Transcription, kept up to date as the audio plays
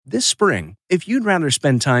This spring, if you'd rather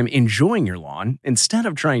spend time enjoying your lawn instead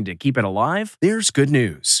of trying to keep it alive, there's good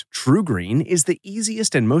news. TruGreen is the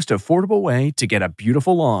easiest and most affordable way to get a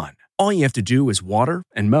beautiful lawn. All you have to do is water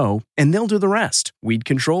and mow, and they'll do the rest. Weed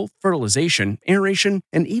control, fertilization, aeration,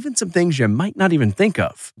 and even some things you might not even think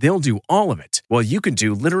of. They'll do all of it, while you can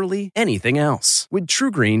do literally anything else. With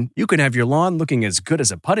TruGreen, you can have your lawn looking as good as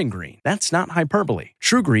a putting green. That's not hyperbole.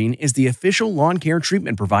 TruGreen is the official lawn care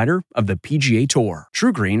treatment provider of the PGA Tour.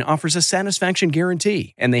 TruGreen offers a satisfaction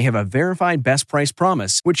guarantee, and they have a verified best price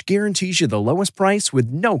promise, which guarantees you the lowest price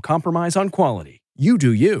with no compromise on quality. You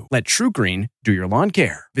do you. Let TruGreen do your lawn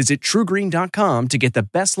care. Visit TruGreen.com to get the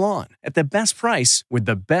best lawn at the best price with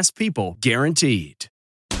the best people guaranteed.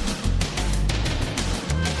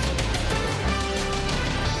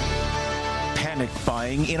 Panic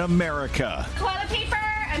buying in America. Toilet paper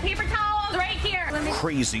and paper towels right here.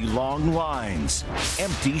 Crazy long lines.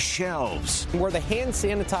 Empty shelves. Where the hand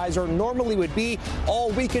sanitizer normally would be, all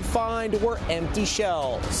we could find were empty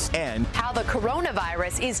shelves. And how the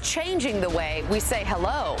coronavirus is changing the way we say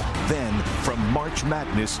hello. Then, from March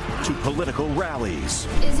Madness to political rallies.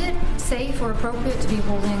 Is it safe or appropriate to be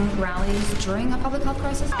holding rallies during a public health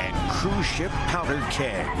crisis? And cruise ship powder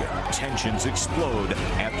keg. Tensions explode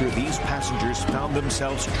after these passengers found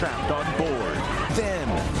themselves trapped on board. Then,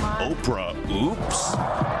 Oprah, oops.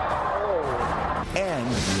 And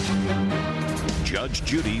Judge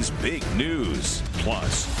Judy's big news.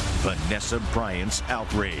 Plus, Vanessa Bryant's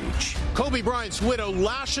outrage. Kobe Bryant's widow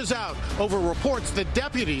lashes out over reports that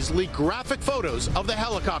deputies leaked graphic photos of the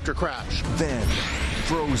helicopter crash. Then,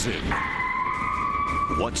 Frozen.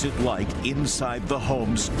 What's it like inside the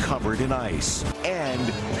homes covered in ice? And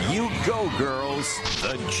You Go Girls,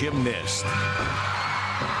 the gymnast.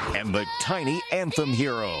 And the tiny anthem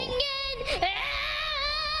hero.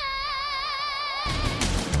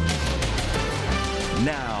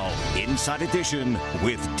 Now, Inside Edition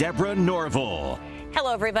with Deborah Norville.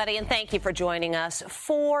 Hello, everybody, and thank you for joining us.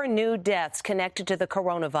 4 new deaths connected to the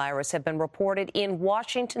coronavirus have been reported in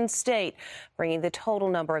Washington state, bringing the total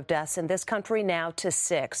number of deaths in this country now to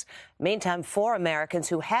 6. Meantime, 4 Americans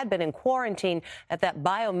who had been in quarantine at that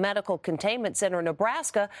biomedical containment center in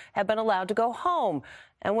Nebraska have been allowed to go home.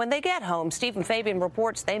 And when they get home, Stephen Fabian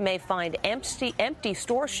reports they may find empty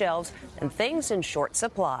store shelves and things in short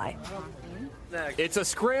supply. It's a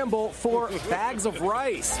scramble for bags of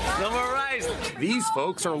rice. No more rice. These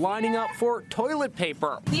folks are lining up for toilet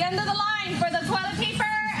paper. The end of the line for the toilet paper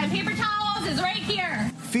and paper towels is right here.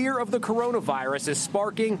 Fear of the coronavirus is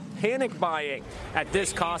sparking panic buying. At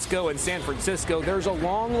this Costco in San Francisco, there's a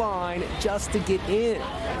long line just to get in.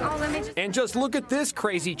 And just look at this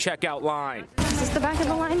crazy checkout line. Is this the back of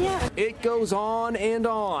the line yet? It goes on and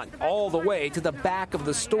on, all the way to the back of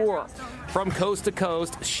the store. From coast to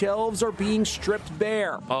coast, shelves are being stripped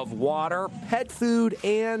bare of water, pet food,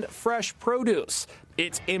 and fresh produce.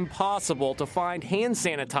 It's impossible to find hand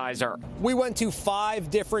sanitizer. We went to 5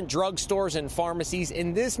 different drugstores and pharmacies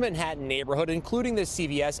in this Manhattan neighborhood, including the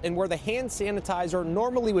CVS, and where the hand sanitizer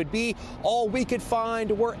normally would be, all we could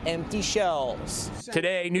find were empty shelves.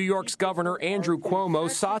 Today, New York's Governor Andrew Cuomo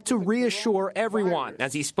sought to reassure everyone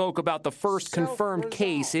as he spoke about the first confirmed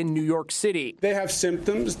case in New York City. They have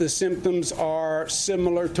symptoms. The symptoms are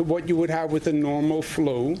similar to what you would have with a normal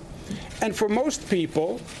flu. And for most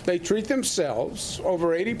people, they treat themselves,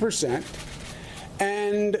 over 80%,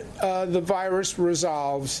 and the virus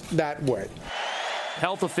resolves that way.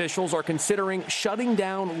 Health officials are considering shutting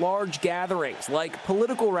down large gatherings like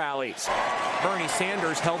political rallies. Bernie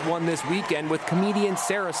Sanders held one this weekend with comedian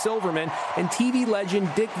Sarah Silverman and TV legend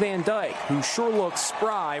Dick Van Dyke, who sure looks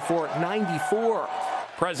spry for 94.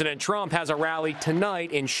 President Trump has a rally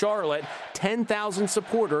tonight in Charlotte. 10,000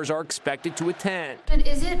 supporters are expected to attend. And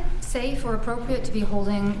is it safe or appropriate to be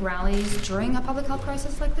holding rallies during a public health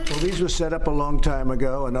crisis like this? Well, these were set up a long time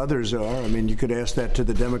ago, and others are. I mean, you could ask that to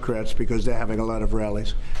the Democrats because they're having a lot of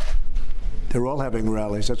rallies. They're all having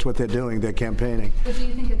rallies. That's what they're doing. They're campaigning. But do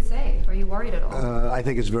you think it's safe? Are you worried at all? I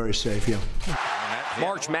think it's very safe, yeah.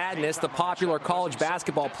 March Madness, the popular college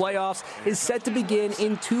basketball playoffs, is set to begin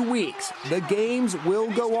in 2 weeks. The games will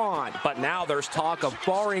go on, but now there's talk of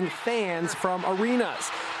barring fans from arenas.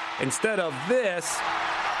 Instead of this,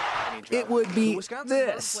 it would be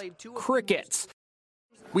this, crickets.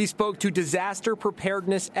 We spoke to disaster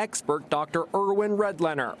preparedness expert Dr. Erwin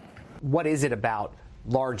Redlener. What is it about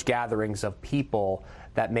large gatherings of people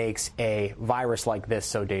that makes a virus like this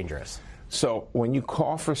so dangerous? So when you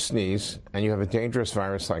cough or sneeze, and you have a dangerous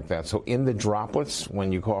virus like that, so in the droplets when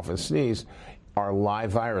you cough and sneeze are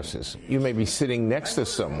live viruses. You may be sitting next to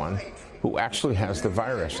someone who actually has the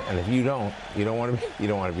virus, and if you don't want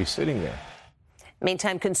to be sitting there.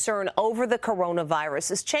 Meantime, concern over the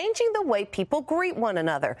coronavirus is changing the way people greet one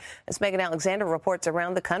another. As Megan Alexander reports,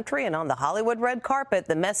 around the country and on the Hollywood red carpet,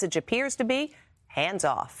 the message appears to be hands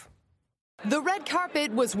off. The red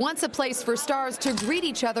carpet was once a place for stars to greet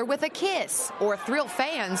each other with a kiss or thrill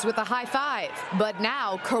fans with a high five. But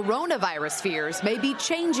now, coronavirus fears may be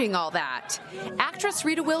changing all that. Actress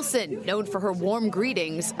Rita Wilson, known for her warm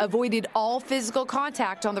greetings, avoided all physical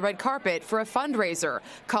contact on the red carpet for a fundraiser,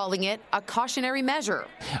 calling it a cautionary measure.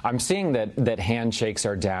 I'm seeing that handshakes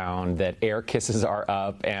are down, that air kisses are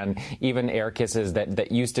up, and even air kisses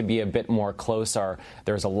that used to be a bit more close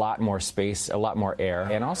there's a lot more space, a lot more air,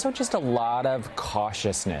 and also just a lot of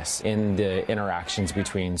cautiousness in the interactions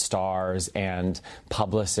between stars and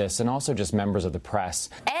publicists and also just members of the press.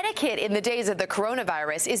 Etiquette in the days of the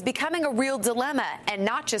coronavirus is becoming a real dilemma, and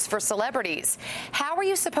not just for celebrities. How are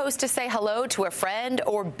you supposed to say hello to a friend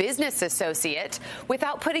or business associate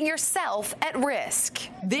without putting yourself at risk?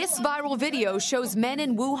 This viral video shows men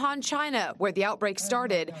in Wuhan, China, where the outbreak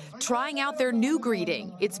started, trying out their new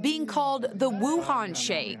greeting. It's being called the Wuhan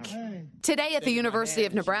Shake. Today at the University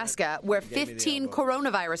of Nebraska, where 15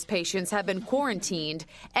 coronavirus patients have been quarantined,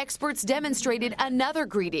 experts demonstrated another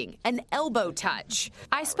greeting, an elbow touch.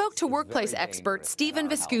 I spoke to workplace expert Stephen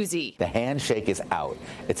Viscusi. The handshake is out.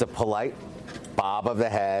 It's a polite bob of the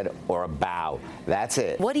head or a bow. That's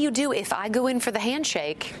it. What do you do if I go in for the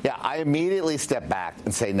handshake? Yeah, I immediately step back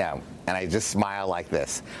and say no, and I just smile like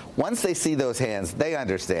this. Once they see those hands, they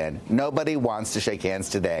understand. Nobody wants to shake hands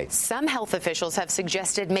today. Some health officials have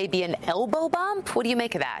suggested maybe an elbow bump. What do you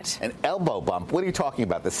make of that? An elbow bump? What are you talking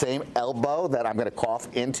about? The same elbow that I'm going to cough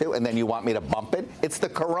into and then you want me to bump it? It's the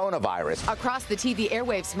coronavirus. Across the TV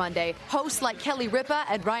airwaves Monday, hosts like Kelly Ripa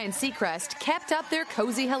and Ryan Seacrest kept up their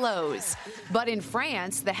cozy hellos. But in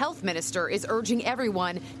France, the health minister is urging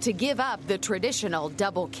everyone to give up the traditional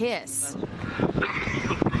double kiss.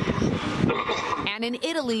 And in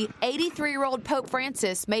Italy, 83-year-old Pope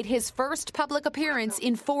Francis made his first public appearance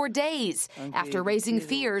in 4 days after raising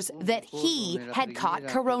fears that he had caught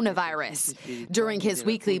coronavirus. During his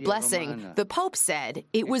weekly blessing, the Pope said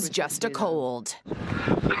it was just a cold.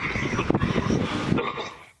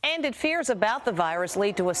 And did fears about the virus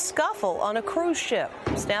lead to a scuffle on a cruise ship?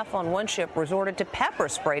 Staff on one ship resorted to pepper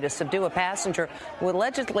spray to subdue a passenger who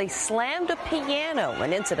allegedly slammed a piano,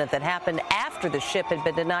 an incident that happened after the ship had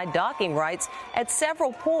been denied docking rights at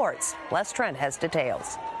several ports. Les Trent has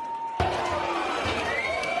details.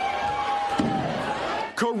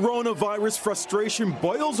 Coronavirus frustration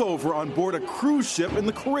boils over on board a cruise ship in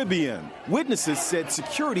the Caribbean. Witnesses said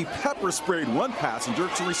security pepper sprayed one passenger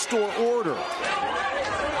to restore order.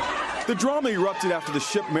 The drama erupted after the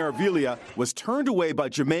ship Meraviglia was turned away by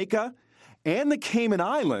Jamaica and the Cayman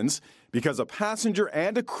Islands because a passenger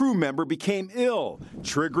and a crew member became ill,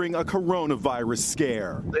 triggering a coronavirus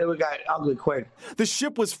scare. It got ugly quick. The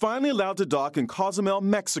ship was finally allowed to dock in Cozumel,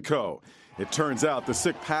 Mexico. It turns out the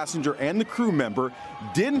sick passenger and the crew member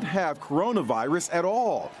didn't have coronavirus at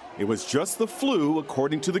all. It was just the flu,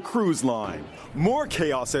 according to the cruise line. More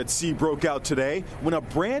chaos at sea broke out today when a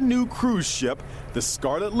brand new cruise ship, the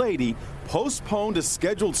Scarlet Lady, postponed a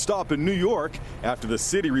scheduled stop in New York after the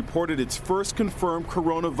city reported its first confirmed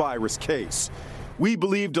coronavirus case. We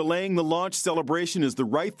believe delaying the launch celebration is the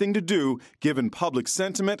right thing to do, given public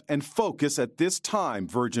sentiment and focus at this time,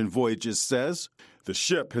 Virgin Voyages says. The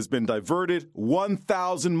ship has been diverted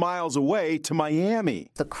 1,000 miles away to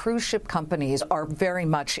Miami. The cruise ship companies are very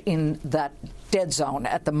much in that dead zone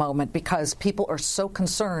at the moment because people are so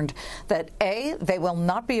concerned that, A, they will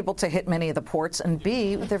not be able to hit many of the ports, and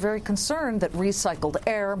B, they're very concerned that recycled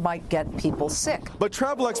air might get people sick. But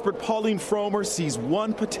travel expert Pauline Fromer sees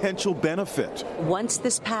one potential benefit. Once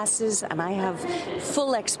this passes, and I have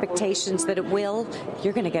full expectations that it will,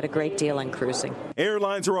 you're going to get a great deal on cruising.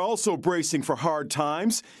 Airlines are also bracing for hard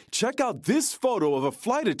times. Check out this photo of a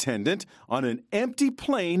flight attendant on an empty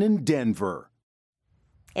plane in Denver.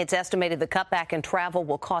 It's estimated the cutback in travel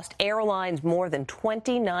will cost airlines more than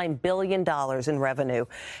 $29 billion in revenue.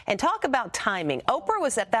 And talk about timing. Oprah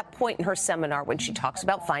was at that point in her seminar when she talks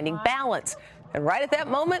about finding balance. And right at that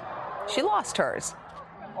moment, she lost hers.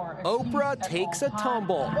 Oprah takes a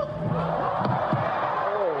tumble.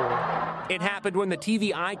 It happened when the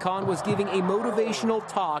TV icon was giving a motivational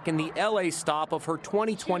talk in the LA stop of her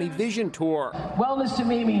 2020 Vision Tour. Wellness to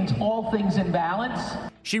me means all things in balance.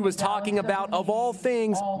 She was talking about, of all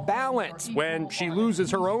things, balance when she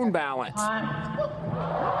loses her own balance.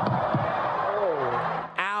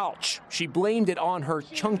 Ouch. She blamed it on her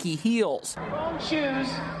chunky heels. Wrong shoes.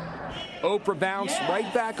 Oprah bounced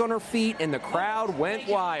right back on her feet and the crowd went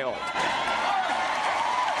wild.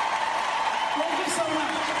 Thank you so much.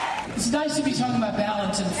 It's nice to be talking about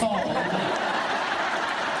balance and fall.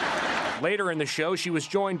 Later in the show, she was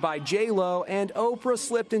joined by J-Lo, and Oprah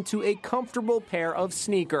slipped into a comfortable pair of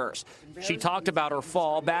sneakers. She talked about her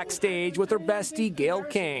fall backstage with her bestie, Gayle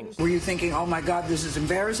King. Were you thinking, oh my God, this is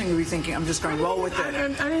embarrassing? Or were you thinking, I'm just going to roll with it? I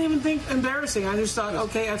didn't even think embarrassing. I just thought,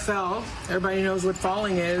 okay, I fell. Everybody knows what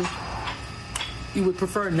falling is. You would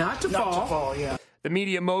prefer not to fall. Not to fall, yeah. The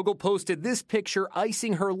media mogul posted this picture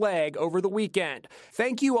icing her leg over the weekend.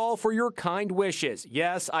 Thank you all for your kind wishes.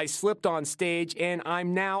 Yes, I slipped on stage and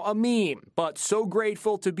I'm now a meme, but so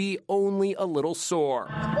grateful to be only a little sore.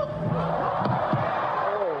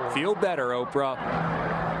 Feel better, Oprah.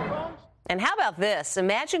 And how about this?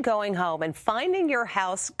 Imagine going home and finding your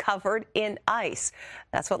house covered in ice.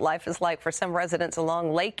 That's what life is like for some residents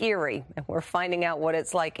along Lake Erie. And we're finding out what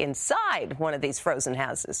it's like inside one of these frozen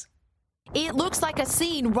houses. It looks like a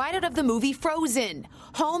scene right out of the movie Frozen.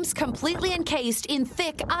 Homes completely encased in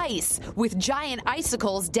thick ice, with giant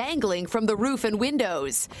icicles dangling from the roof and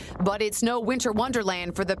windows. But it's no winter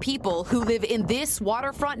wonderland for the people who live in this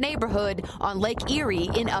waterfront neighborhood on Lake Erie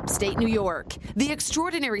in upstate New York. The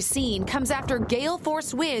extraordinary scene comes after gale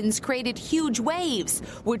force winds created huge waves,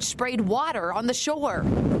 which sprayed water on the shore.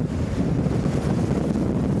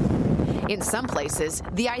 In some places,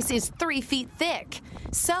 the ice is 3 feet thick.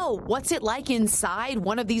 So, what's it like inside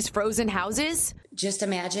one of these frozen houses? Just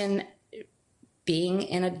imagine being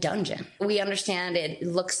in a dungeon. We understand it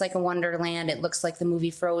looks like a wonderland. It looks like the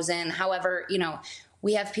movie Frozen. However,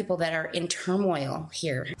 we have people that are in turmoil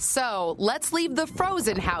here. So, let's leave the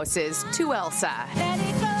frozen houses to Elsa.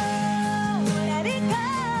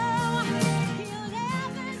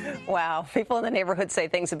 Wow. People in the neighborhood say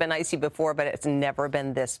things have been icy before, but it's never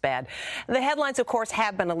been this bad. The headlines, of course,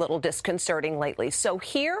 have been a little disconcerting lately. So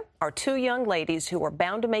here are two young ladies who are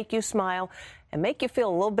bound to make you smile and make you feel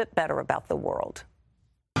a little bit better about the world.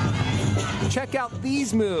 Check out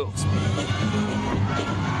these moves.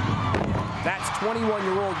 That's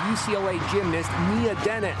 21-year-old UCLA gymnast Nia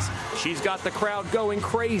Dennis. She's got the crowd going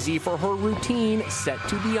crazy for her routine set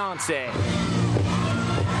to Beyonce.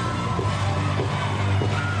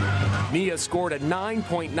 Nia scored a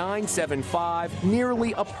 9.975,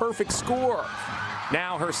 nearly a perfect score.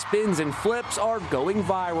 Now her spins and flips are going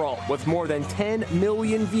viral, with more than 10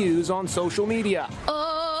 million views on social media.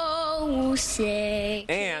 Oh, say,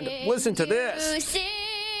 and listen to this.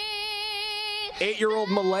 8-year-old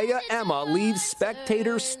Malaya Emma leaves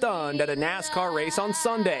spectators stunned at a NASCAR race on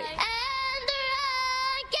Sunday.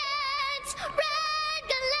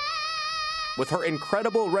 With her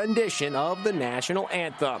incredible rendition of the national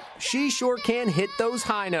anthem. She sure can hit those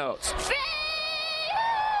high notes.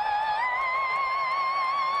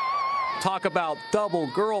 Talk about double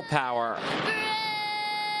girl power.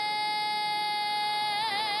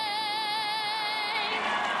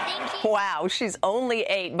 Wow, she's only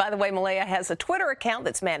 8. By the way, Malaya has a Twitter account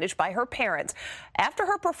that's managed by her parents. After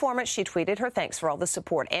her performance, she tweeted her thanks for all the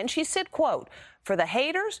support. And she said, quote, "For the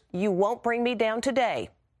haters, you won't bring me down today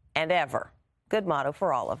and ever." Good motto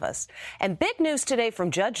for all of us. And big news today from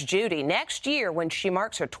Judge Judy. Next year, when she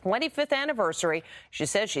marks her 25th anniversary, she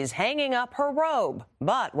says she's hanging up her robe.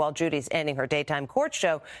 But while Judy's ending her daytime court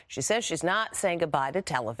show, she says she's not saying goodbye to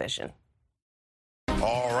television.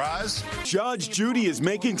 All rise. Judge Judy is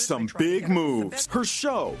making some big moves. Her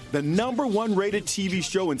show, the #1 rated TV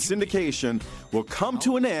show in syndication, will come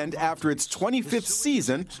to an end after its 25th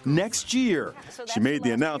season next year. She made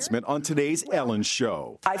the announcement on today's Ellen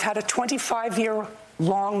Show. I've had a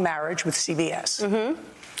 25-year-long marriage with CBS,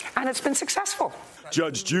 and it's been successful.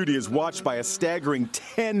 Judge Judy is watched by a staggering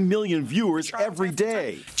 10 million viewers every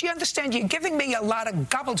day. Do you understand? You're giving me a lot of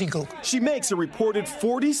gobbledygook. She makes a reported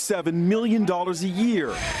 $47 million a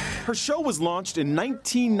year. Her show was launched in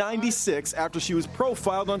 1996 after she was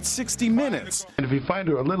profiled on 60 Minutes. And if you find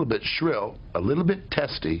her a little bit shrill, a little bit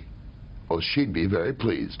testy, well, she'd be very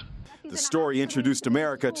pleased. The story introduced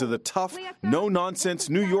America to the tough, no-nonsense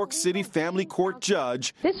New York City family court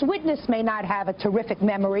judge. This witness may not have a terrific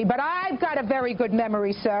memory, but I've got a very good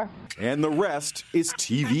memory, sir. And the rest is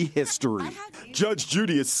TV history. Judge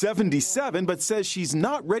Judy is 77, but says she's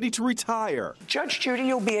not ready to retire. Judge Judy,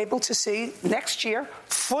 you'll be able to see next year,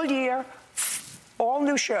 full year, all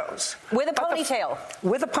new shows. With a ponytail.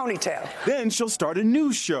 With a ponytail. Then she'll start a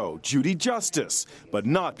new show, Judy Justice, but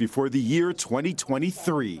not before the year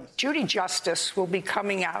 2023. Judy Justice will be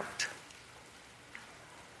coming out.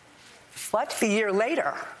 What? A year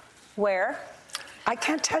later. Where? I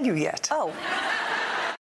can't tell you yet. Oh.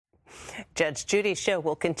 Judge Judy's show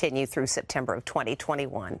will continue through September of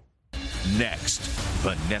 2021. Next,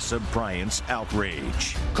 Vanessa Bryant's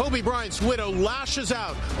outrage. Kobe Bryant's widow lashes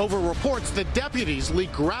out over reports that deputies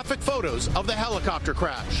leaked graphic photos of the helicopter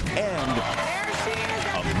crash. And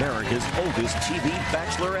America's oldest TV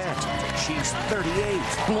bachelorette. She's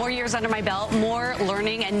 38. More years under my belt, more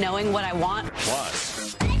learning and knowing what I want.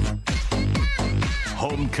 Plus,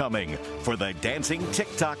 homecoming for the dancing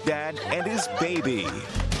TikTok dad and his baby.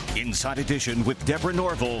 Inside Edition with Deborah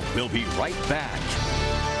Norville. We'll be right back.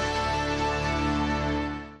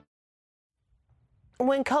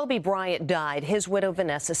 When Kobe Bryant died, his widow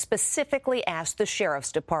Vanessa specifically asked the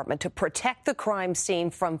sheriff's department to protect the crime scene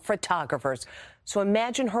from photographers. So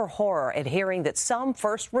imagine her horror at hearing that some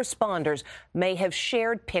first responders may have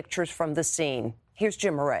shared pictures from the scene. Here's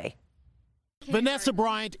Jim Murray. Vanessa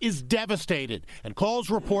Bryant is devastated and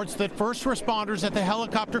calls reports that first responders at the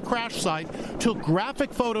helicopter crash site took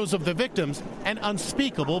graphic photos of the victims, an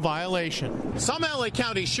unspeakable violation. Some LA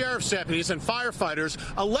County sheriff's deputies and firefighters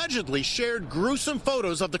allegedly shared gruesome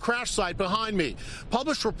photos of the crash site behind me.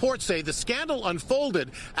 Published reports say the scandal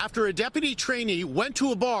unfolded after a deputy trainee went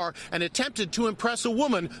to a bar and attempted to impress a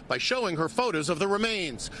woman by showing her photos of the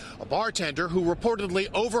remains. A bartender who reportedly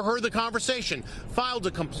overheard the conversation filed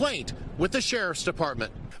a complaint with the Sheriff's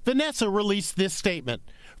Department. Vanessa released this statement.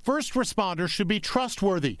 First responders should be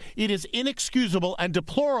trustworthy. It is inexcusable and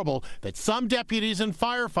deplorable that some deputies and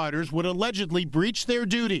firefighters would allegedly breach their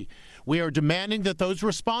duty. We are demanding that those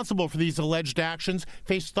responsible for these alleged actions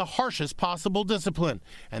face the harshest possible discipline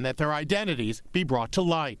and that their identities be brought to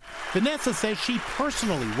light. Vanessa says she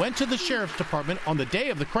personally went to the Sheriff's Department on the day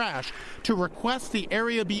of the crash to request the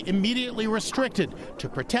area be immediately restricted to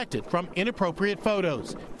protect it from inappropriate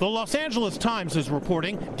photos. The Los Angeles Times is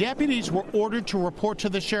reporting deputies were ordered to report to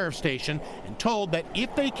the sheriff's station and told that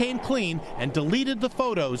if they came clean and deleted the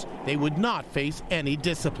photos, they would not face any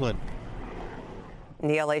discipline.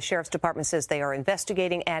 The LA Sheriff's Department says they are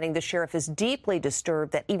investigating, adding the sheriff is deeply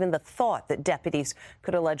disturbed that even the thought that deputies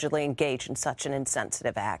could allegedly engage in such an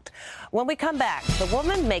insensitive act. When we come back, the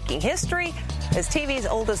woman making history as TV's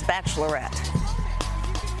oldest bachelorette.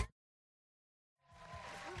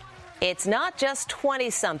 It's not just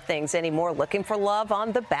 20-somethings anymore looking for love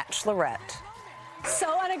on The Bachelorette.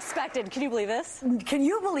 So unexpected. Can you believe this? Can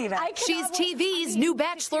you believe it? She's TV's new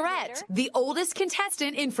Bachelorette, the oldest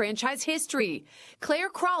contestant in franchise history. Claire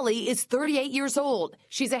Crawley is 38 years old.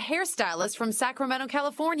 She's a hairstylist from Sacramento,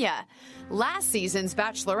 California. Last season's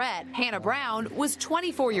Bachelorette, Hannah Brown, was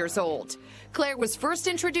 24 years old. Claire was first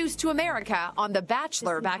introduced to America on The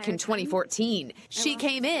Bachelor back in 2014. She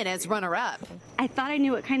came in as runner-up. I thought I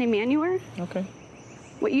knew what kind of man you were. Okay.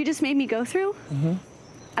 What you just made me go through? Mm-hmm.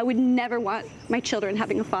 I would never want my children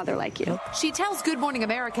having a father like you. She tells Good Morning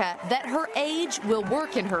America that her age will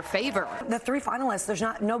work in her favor. The three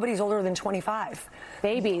finalists, nobody's older than 25.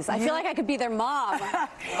 Babies. I feel like I could be their mom.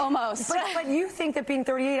 Almost. But you think that being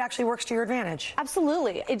 38 actually works to your advantage?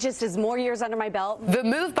 Absolutely. It just is more years under my belt. The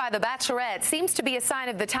move by The Bachelorette seems to be a sign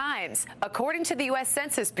of the times. According to the U.S.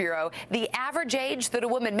 Census Bureau, the average age that a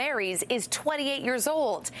woman marries is 28 years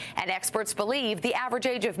old. And experts believe the average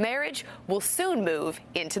age of marriage will soon move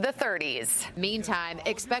into the 30s. Meantime,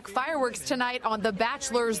 expect fireworks tonight on The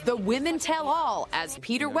Bachelor's The Women Tell All as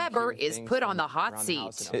Peter Weber is put on the hot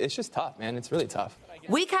seat. It's just tough, man. It's really tough.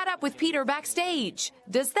 We caught up with Peter backstage.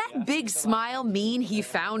 Does that big smile mean he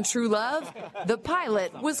found true love? The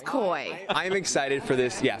pilot was coy. I'm excited for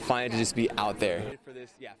this, finally to just be out there.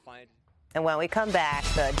 And when we come back,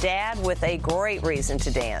 the dad with a great reason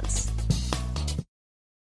to dance.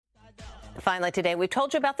 Finally today, we've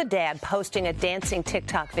told you about the dad posting a dancing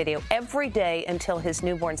TikTok video every day until his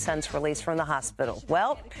newborn son's released from the hospital.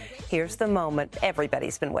 Well, here's the moment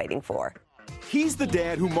everybody's been waiting for. He's the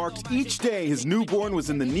dad who marked each day his newborn was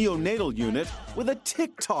in the neonatal unit with a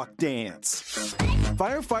TikTok dance.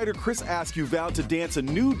 Firefighter Chris Askew vowed to dance a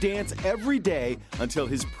new dance every day until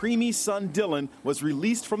his preemie son Dylan was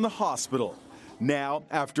released from the hospital. Now,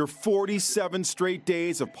 after 47 straight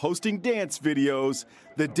days of posting dance videos,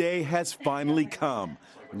 the day has finally come.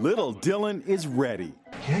 Little Dylan is ready.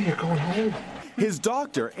 Yeah, you're going home. His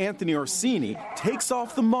doctor, Anthony Orsini, takes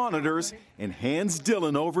off the monitors and hands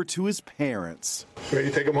Dylan over to his parents. Ready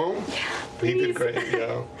to take him home? Yeah, please. He did great,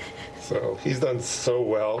 yeah. So he's done so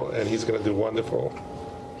well, and he's going to do wonderful.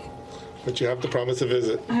 But you have to promise a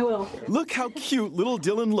visit. I will. Look how cute little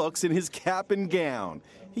Dylan looks in his cap and gown.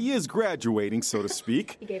 He is graduating, so to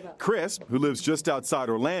speak. He gave up. Chris, who lives just outside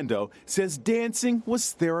Orlando, says dancing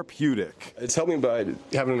was therapeutic. It's helped me by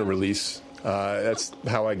having a release. That's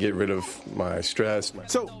how I get rid of my stress.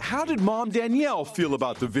 So how did Mom Danielle feel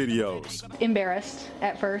about the videos? Embarrassed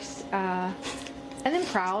at first. And then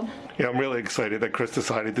proud. Yeah, I'm really excited that Chris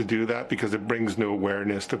decided to do that because it brings new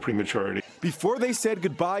awareness to prematurity. Before they said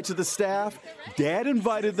goodbye to the staff, Dad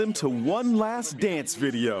invited them to one last dance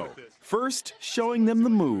video. First, showing them the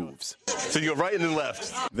moves. So you go right and then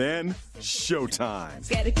left. Then, showtime.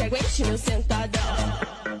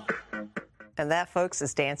 And that, folks,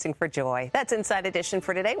 is Dancing for Joy. That's Inside Edition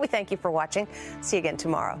for today. We thank you for watching. See you again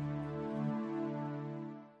tomorrow.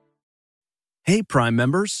 Hey, Prime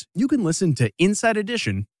members, you can listen to Inside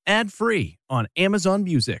Edition ad-free on Amazon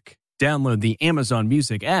Music. Download the Amazon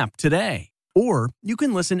Music app today. Or you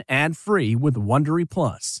can listen ad-free with Wondery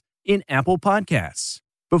Plus in Apple Podcasts.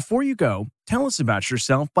 Before you go, tell us about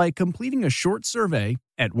yourself by completing a short survey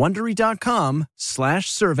at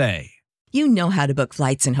Wondery.com/survey. You know how to book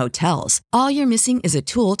flights and hotels. All you're missing is a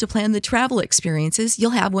tool to plan the travel experiences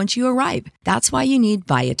you'll have once you arrive. That's why you need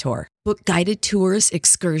Viator. Book guided tours,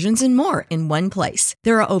 excursions, and more in one place.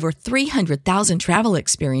 There are over 300,000 travel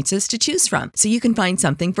experiences to choose from, so you can find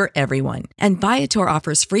something for everyone. And Viator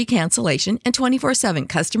offers free cancellation and 24/7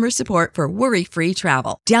 customer support for worry-free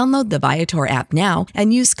travel. Download the Viator app now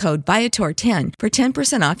and use code Viator10 for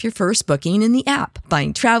 10% off your first booking in the app.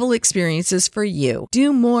 Find travel experiences for you.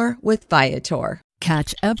 Do more with Viator.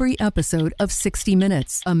 Catch every episode of 60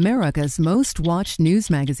 Minutes, America's most watched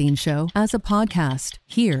news magazine show, as a podcast.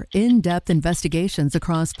 Hear in-depth investigations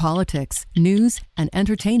across politics, news, and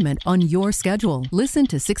entertainment on your schedule. Listen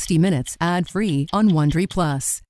to 60 Minutes ad-free on Wondery Plus.